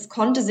 Es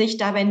konnte sich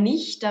dabei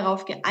nicht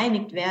darauf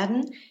geeinigt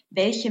werden,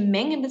 welche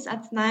Mengen des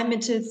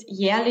Arzneimittels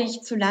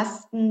jährlich zu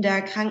Lasten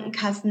der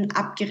Krankenkassen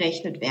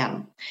abgerechnet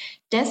werden.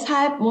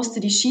 Deshalb musste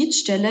die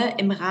Schiedsstelle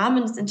im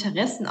Rahmen des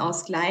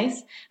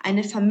Interessenausgleichs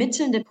eine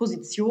vermittelnde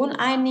Position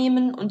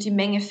einnehmen und die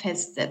Menge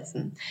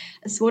festsetzen.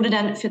 Es wurde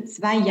dann für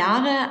 2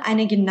 Jahre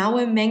eine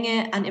genaue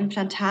Menge an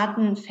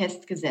Implantaten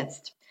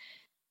festgesetzt.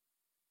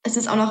 Es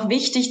ist auch noch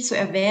wichtig zu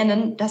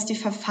erwähnen, dass die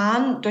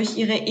Verfahren durch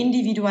ihre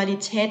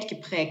Individualität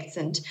geprägt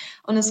sind.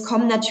 Und es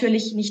kommen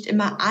natürlich nicht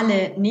immer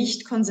alle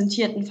nicht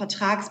konsentierten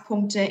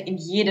Vertragspunkte in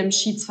jedem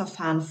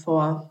Schiedsverfahren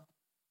vor.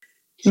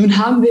 Nun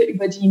haben wir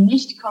über die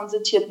nicht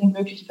konsentierten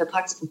möglichen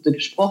Vertragspunkte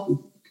gesprochen.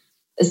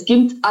 Es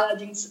gibt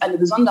allerdings eine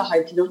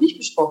Besonderheit, die noch nicht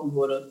besprochen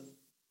wurde,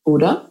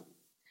 oder?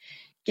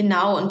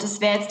 Genau, und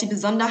das wäre jetzt die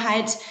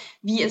Besonderheit,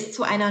 wie es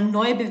zu einer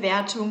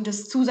Neubewertung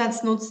des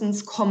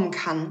Zusatznutzens kommen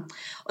kann.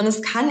 Und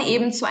es kann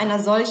eben zu einer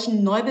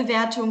solchen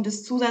Neubewertung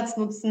des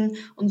Zusatznutzens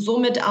und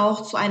somit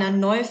auch zu einer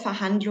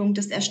Neuverhandlung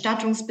des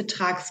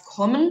Erstattungsbetrags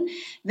kommen,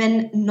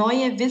 wenn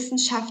neue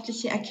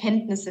wissenschaftliche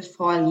Erkenntnisse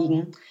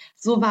vorliegen.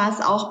 So war es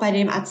auch bei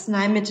dem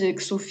Arzneimittel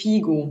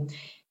Xofigo.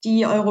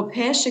 Die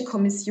Europäische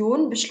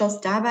Kommission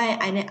beschloss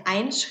dabei eine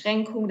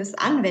Einschränkung des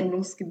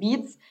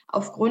Anwendungsgebiets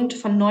aufgrund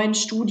von neuen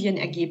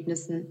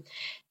Studienergebnissen.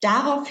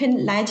 Daraufhin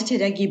leitete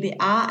der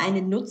GBA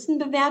eine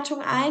Nutzenbewertung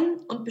ein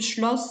und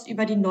beschloss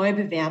über die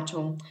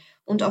Neubewertung.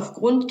 Und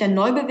aufgrund der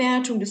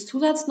Neubewertung des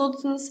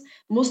Zusatznutzens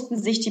mussten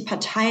sich die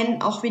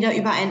Parteien auch wieder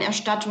über einen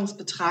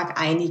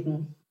Erstattungsbetrag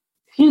einigen.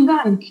 Vielen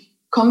Dank.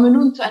 Kommen wir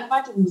nun zu einer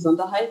weiteren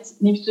Besonderheit,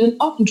 nämlich zu den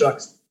Orphan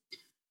Drugs.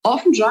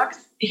 Orphan Drugs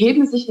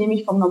heben sich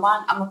nämlich vom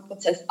normalen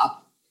AMNOG-Prozess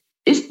ab.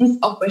 Ist dies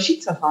auch bei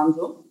Schiedsverfahren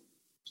so?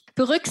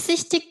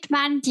 Berücksichtigt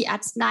man die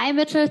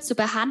Arzneimittel zur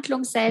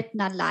Behandlung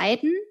seltener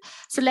Leiden,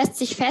 so lässt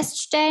sich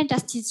feststellen,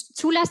 dass die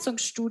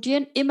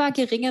Zulassungsstudien immer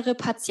geringere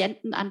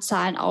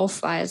Patientenanzahlen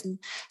aufweisen.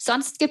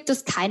 Sonst gibt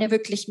es keine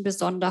wirklichen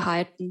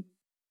Besonderheiten.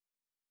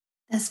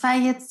 Das war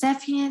jetzt sehr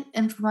viel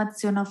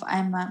Information auf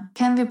einmal.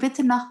 Können wir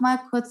bitte nochmal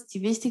kurz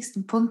die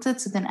wichtigsten Punkte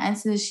zu den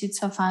einzelnen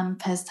Schiedsverfahren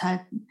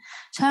festhalten?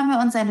 Schauen wir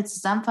uns eine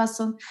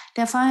Zusammenfassung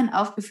der vorhin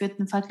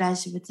aufgeführten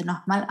Vergleiche bitte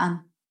nochmal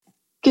an.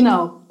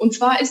 Genau. Und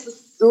zwar ist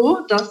es so,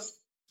 dass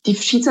die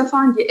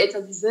Schiedsverfahren, je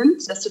älter sie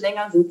sind, desto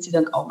länger sind sie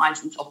dann auch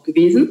meistens auch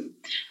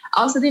gewesen.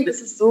 Außerdem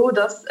ist es so,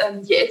 dass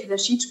je älter der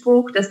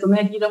Schiedsspruch, desto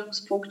mehr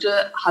Gliederungspunkte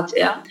hat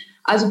er.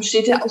 Also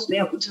besteht er aus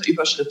mehr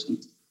Unterüberschriften.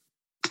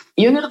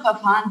 Jüngere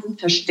Verfahren sind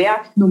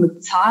verstärkt nur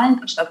mit Zahlen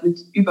anstatt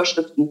mit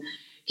Überschriften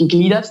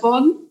gegliedert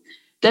worden.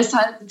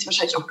 Deshalb sind sie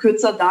wahrscheinlich auch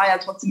kürzer, da ja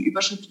trotzdem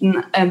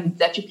Überschriften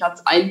sehr viel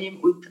Platz einnehmen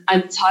und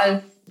eine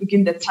Zahl zu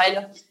Beginn der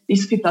Zeile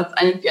nicht so viel Platz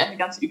einnimmt wie eine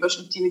ganze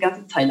Überschrift, die eine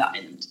ganze Zeile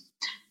einnimmt.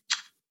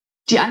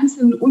 Die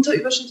einzelnen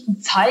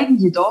Unterüberschriften zeigen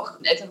jedoch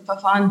in älteren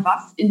Verfahren,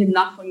 was in dem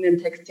nachfolgenden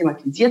Text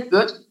thematisiert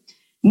wird,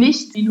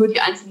 nicht wie nur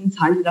die einzelnen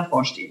Zahlen, die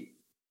davor stehen.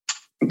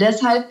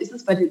 Deshalb ist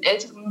es bei den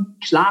Älteren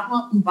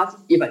klarer, um was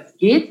es jeweils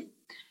geht.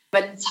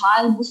 Bei den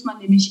Zahlen muss man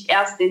nämlich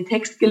erst den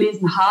Text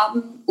gelesen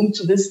haben, um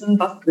zu wissen,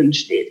 was drin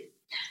steht.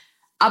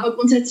 Aber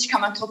grundsätzlich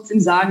kann man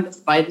trotzdem sagen,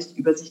 dass beides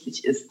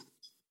übersichtlich ist.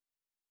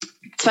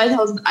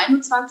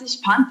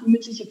 2021 fand die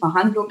mündliche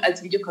Verhandlung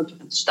als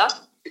Videokonferenz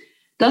statt.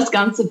 Das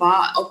Ganze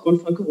war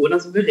aufgrund von Corona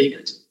so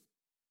geregelt.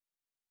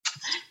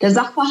 Der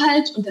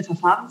Sachverhalt und der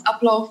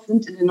Verfahrensablauf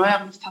sind in den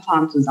neueren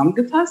Verfahren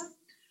zusammengefasst,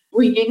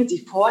 wohingegen sie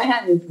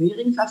vorher in den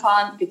vorherigen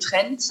Verfahren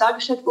getrennt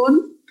dargestellt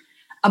wurden.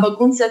 Aber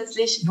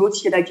grundsätzlich wird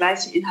hier der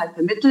gleiche Inhalt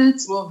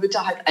vermittelt, so wird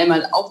er halt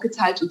einmal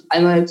aufgeteilt und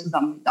einmal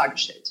zusammen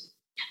dargestellt.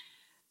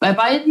 Bei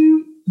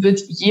beiden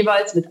wird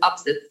jeweils mit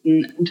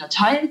Absätzen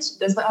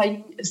unterteilt,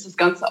 deswegen ist das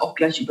Ganze auch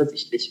gleich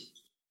übersichtlich.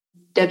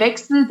 Der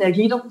Wechsel der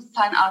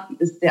Gliederungszahlenarten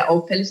ist sehr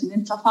auffällig in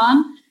den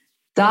Verfahren,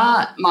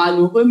 da mal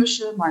nur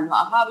römische, mal nur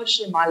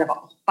arabische, mal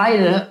aber auch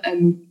beide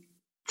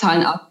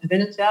Zahlenarten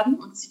verwendet werden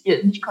und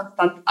hier nicht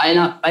konstant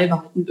einer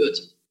beibehalten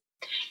wird.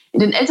 In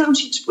den älteren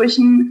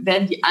Schiedssprüchen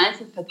werden die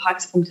einzelnen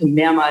Vertragspunkte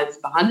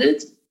mehrmals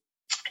behandelt.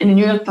 In den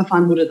jüngeren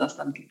Verfahren wurde das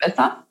dann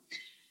gebessert.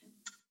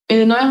 In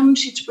den neueren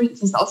Schiedssprüchen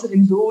ist es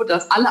außerdem so,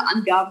 dass alle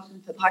Angaben zu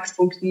den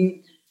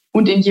Vertragspunkten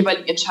und den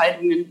jeweiligen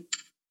Entscheidungen,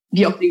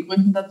 wie auch den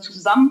Gründen dazu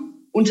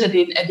zusammen unter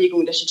den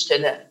Erwägungen der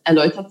Schiedsstelle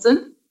erläutert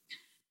sind.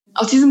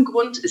 Aus diesem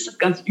Grund ist das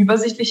Ganze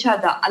übersichtlicher,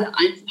 da alle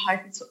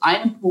Einzelheiten zu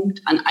einem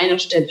Punkt an einer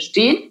Stelle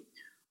stehen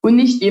und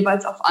nicht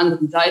jeweils auf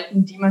anderen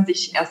Seiten, die man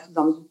sich erst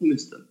zusammensuchen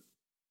müsste.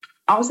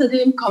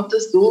 Außerdem kommt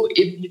es so,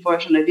 eben wie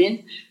vorher schon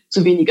erwähnt,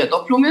 zu weniger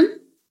Doppelungen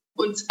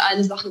und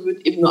eine Sache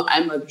wird eben nur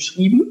einmal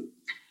beschrieben.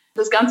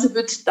 Das Ganze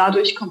wird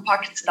dadurch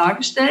kompakt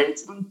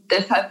dargestellt und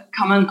deshalb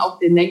kann man auch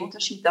den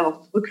Längenunterschied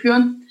darauf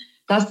zurückführen,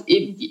 dass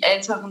eben die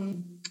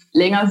Älteren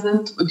länger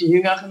sind und die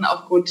Jüngeren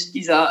aufgrund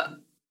dieser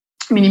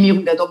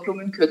Minimierung der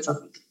Doppelungen kürzer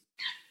sind.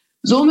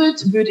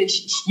 Somit würde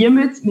ich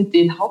hiermit mit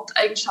den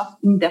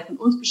Haupteigenschaften der von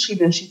uns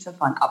beschriebenen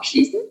Schiedsverfahren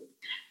abschließen.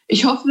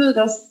 Ich hoffe,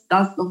 dass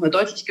das nochmal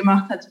deutlich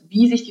gemacht hat,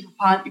 wie sich die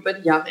Verfahren über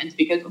die Jahre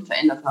entwickelt und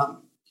verändert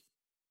haben.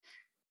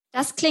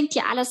 Das klingt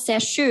ja alles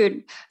sehr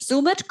schön.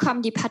 Somit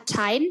kommen die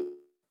Parteien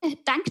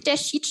dank der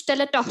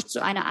Schiedsstelle doch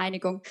zu einer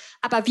Einigung.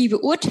 Aber wie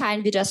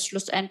beurteilen wir das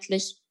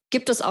schlussendlich?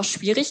 Gibt es auch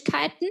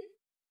Schwierigkeiten?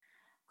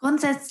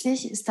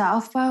 Grundsätzlich ist der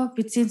Aufbau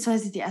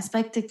bzw. die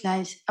Aspekte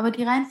gleich, aber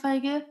die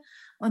Reihenfolge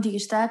und die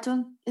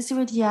Gestaltung ist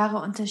über die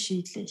Jahre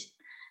unterschiedlich.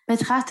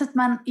 Betrachtet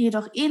man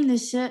jedoch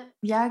ähnliche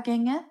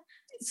Jahrgänge,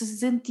 so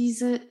sind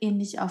diese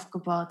ähnlich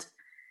aufgebaut.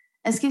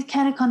 Es gibt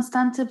keine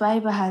konstante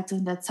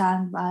Beibehaltung der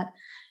Zahlenwahl.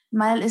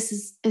 Mal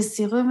ist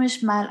sie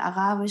römisch, mal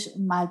arabisch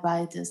und mal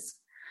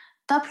beides.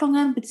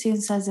 Doppelungen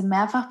bzw.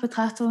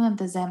 Mehrfachbetrachtungen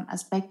derselben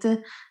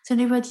Aspekte sind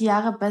über die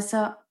Jahre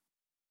besser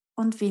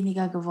und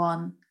weniger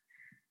geworden.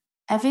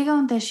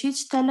 Erwägungen der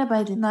Schiedsstelle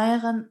bei den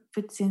neueren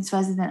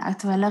bzw. den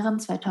aktuelleren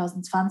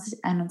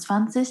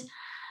 2020-21,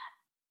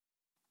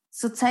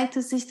 so zeigt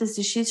es sich, dass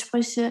die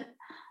Schiedssprüche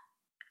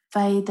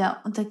bei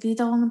der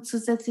Untergliederung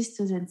zusätzlich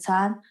zu den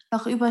Zahlen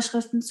noch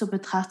Überschriften zur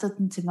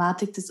betrachteten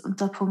Thematik des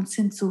Unterpunkts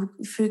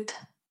hinzugefügt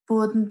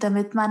wurden,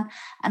 damit man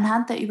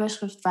anhand der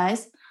Überschrift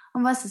weiß,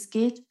 um was es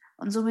geht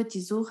und somit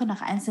die Suche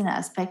nach einzelnen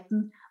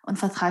Aspekten und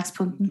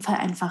Vertragspunkten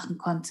vereinfachen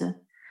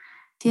konnte.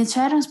 Die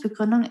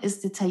Entscheidungsbegründung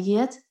ist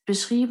detailliert,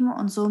 beschrieben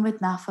und somit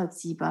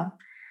nachvollziehbar.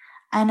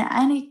 Eine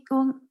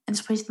Einigung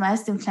entspricht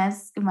meist dem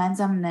kleinsten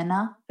gemeinsamen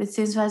Nenner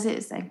bzw.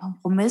 ist ein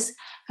Kompromiss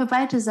für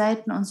beide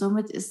Seiten und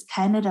somit ist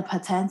keine der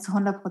Parteien zu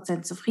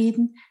 100%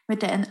 zufrieden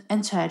mit der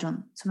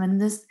Entscheidung.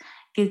 Zumindest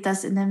gilt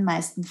das in den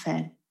meisten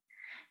Fällen.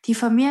 Die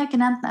von mir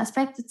genannten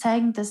Aspekte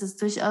zeigen, dass es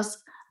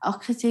durchaus auch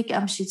Kritik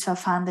am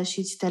Schiedsverfahren der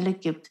Schiedsstelle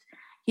gibt.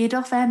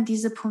 Jedoch werden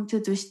diese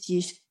Punkte durch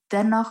die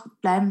dennoch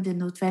bleibende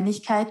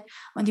Notwendigkeit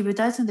und die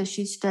Bedeutung der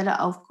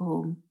Schiedsstelle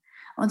aufgehoben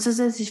und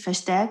zusätzlich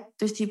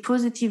verstärkt durch die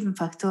positiven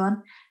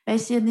Faktoren,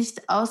 welche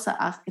nicht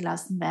außer Acht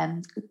gelassen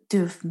werden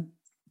dürfen.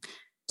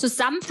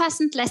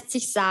 Zusammenfassend lässt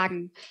sich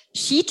sagen,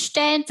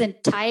 Schiedsstellen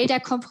sind Teil der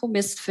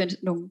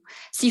Kompromissfindung.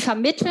 Sie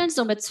vermitteln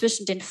somit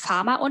zwischen den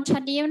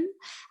Pharmaunternehmen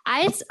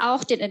als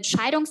auch den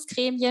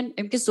Entscheidungsgremien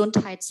im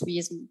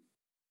Gesundheitswesen.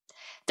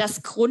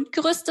 Das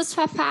Grundgerüst des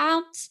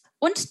Verfahrens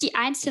und die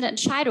einzelnen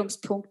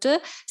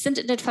Entscheidungspunkte sind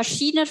in den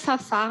verschiedenen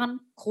Verfahren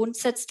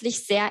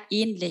grundsätzlich sehr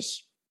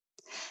ähnlich.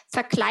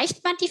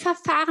 Vergleicht man die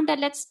Verfahren der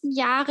letzten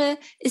Jahre,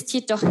 ist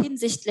jedoch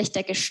hinsichtlich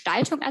der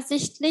Gestaltung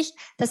ersichtlich,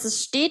 dass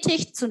es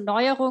stetig zu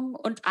Neuerungen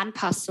und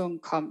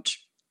Anpassungen kommt.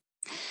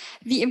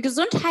 Wie im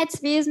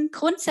Gesundheitswesen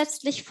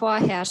grundsätzlich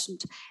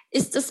vorherrschend,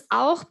 ist es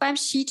auch beim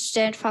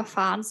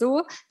Schiedsstellenverfahren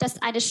so,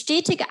 dass eine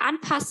stetige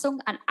Anpassung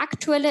an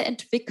aktuelle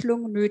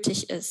Entwicklungen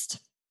nötig ist.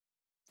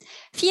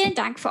 Vielen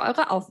Dank für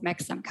eure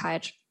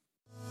Aufmerksamkeit.